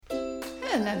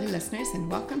Hello, lovely listeners, and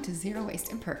welcome to Zero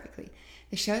Waste Imperfectly,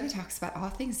 the show that talks about all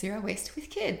things zero waste with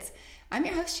kids. I'm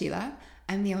your host, Sheila.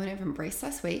 I'm the owner of Embrace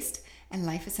Less Waste and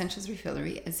Life Essentials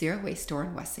Refillery, a zero waste store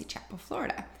in Wesley Chapel,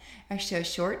 Florida. Our show is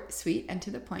short, sweet, and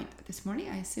to the point. This morning,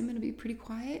 I assume it'll be pretty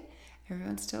quiet.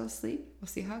 Everyone's still asleep. We'll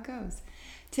see how it goes.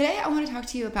 Today, I want to talk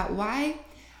to you about why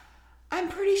I'm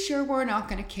pretty sure we're not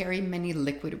going to carry many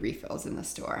liquid refills in the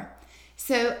store.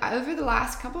 So over the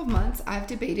last couple of months, I've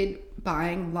debated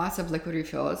buying lots of liquid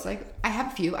refills. I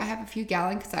have a few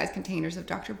gallon-sized containers of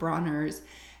Dr. Bronner's,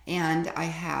 and I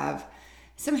have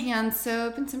some hand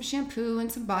soap and some shampoo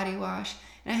and some body wash.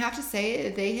 And I have to say,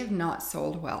 they have not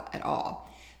sold well at all.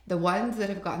 The ones that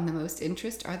have gotten the most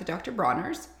interest are the Dr.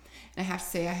 Bronner's. And I have to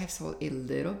say, I have sold a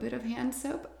little bit of hand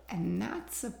soap, and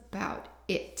that's about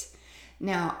it.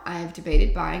 Now, I've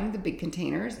debated buying the big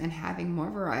containers and having more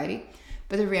variety.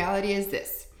 But the reality is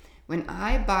this: when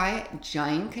I buy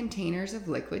giant containers of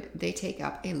liquid, they take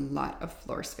up a lot of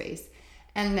floor space.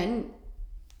 And then,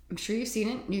 I'm sure you've seen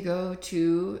it, you go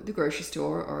to the grocery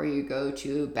store or you go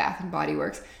to Bath and Body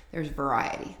Works, there's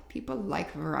variety. People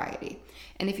like variety.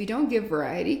 And if you don't give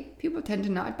variety, people tend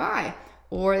to not buy.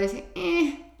 Or they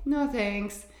say, no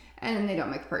thanks, and then they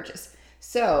don't make a purchase.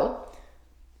 So,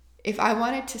 if I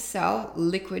wanted to sell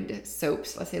liquid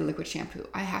soaps, let's say liquid shampoo,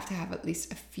 I have to have at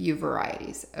least a few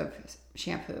varieties of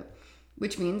shampoo,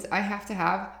 which means I have to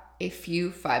have a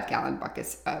few 5-gallon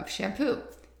buckets of shampoo,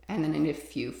 and then I need a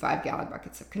few 5-gallon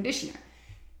buckets of conditioner.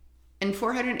 In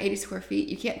 480 square feet,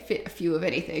 you can't fit a few of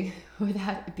anything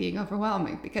without it being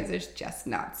overwhelming because there's just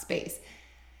not space.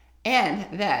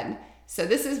 And then, so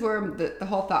this is where the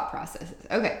whole thought process is.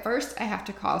 Okay, first I have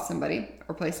to call somebody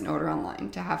or place an order online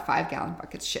to have 5-gallon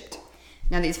buckets shipped.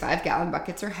 Now these 5-gallon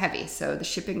buckets are heavy, so the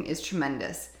shipping is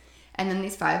tremendous. And then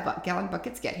these 5-gallon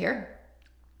buckets get here.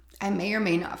 I may or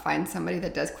may not find somebody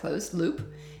that does closed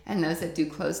loop, and those that do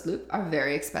closed loop are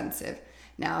very expensive.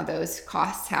 Now those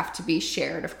costs have to be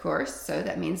shared, of course, so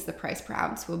that means the price per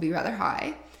ounce will be rather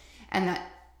high, and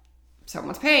that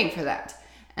someone's paying for that.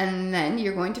 And then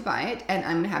you're going to buy it, and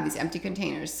I'm going to have these empty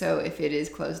containers. So if it is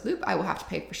closed loop, I will have to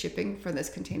pay for shipping for this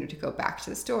container to go back to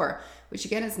the store, which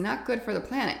again is not good for the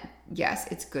planet. Yes,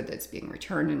 it's good that it's being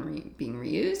returned and being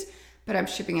reused, but I'm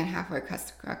shipping it halfway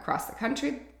across the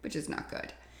country, which is not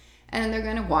good. And then they're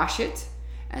going to wash it,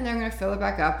 and they're going to fill it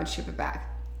back up and ship it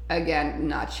back. Again,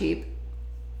 not cheap,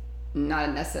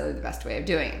 not necessarily the best way of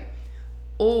doing it.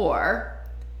 Or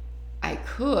I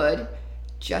could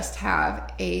just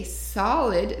have a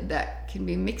solid that can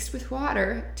be mixed with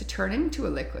water to turn into a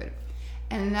liquid.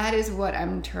 And that is what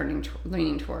I'm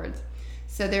leaning towards.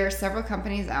 So there are several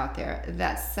companies out there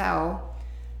that sell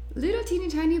little teeny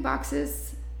tiny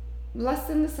boxes, less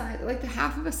than the size, like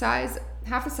half the size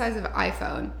of an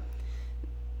iPhone,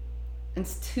 and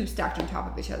two stacked on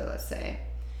top of each other, let's say,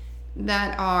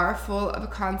 that are full of a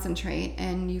concentrate,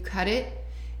 and you cut it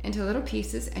into little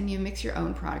pieces and you mix your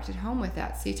own product at home with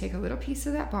that. So you take a little piece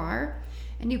of that bar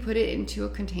and you put it into a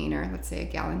container, let's say a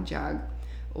gallon jug,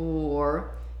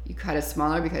 or you cut it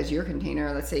smaller because your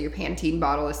container, let's say your Pantene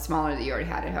bottle is smaller that you already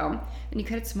had at home, and you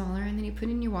cut it smaller, and then you put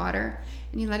it in your water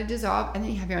and you let it dissolve, and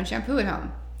then you have your own shampoo at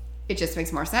home. It just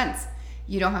makes more sense.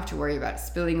 You don't have to worry about it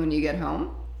spilling when you get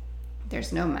home.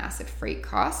 There's no massive freight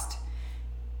cost.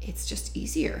 It's just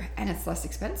easier and it's less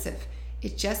expensive.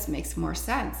 It just makes more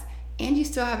sense. And you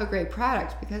still have a great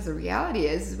product, because the reality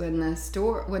is when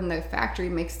the factory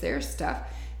makes their stuff,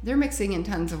 they're mixing in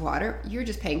tons of water. You're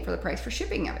just paying for the price for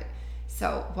shipping of it.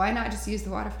 So why not just use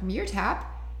the water from your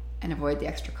tap and avoid the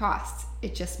extra costs?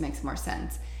 It just makes more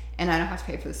sense. And I don't have to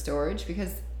pay for the storage,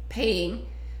 because paying,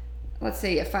 let's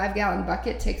say a 5-gallon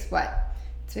bucket takes what?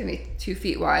 It's maybe 2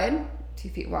 feet wide.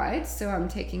 So I'm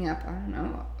taking up,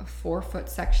 a 4-foot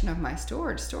section of my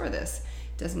store to store this.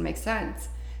 It doesn't make sense.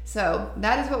 So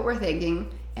that is what we're thinking,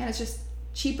 and it's just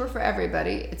cheaper for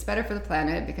everybody. It's better for the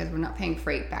planet because we're not paying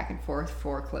freight back and forth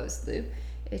for closed loop.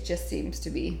 It just seems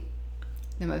to be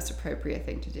the most appropriate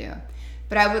thing to do.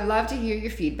 But I would love to hear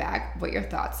your feedback, what your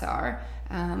thoughts are.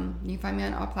 You can find me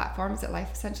on all platforms at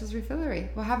Life Essentials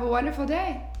Refillery. Well, have a wonderful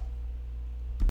day.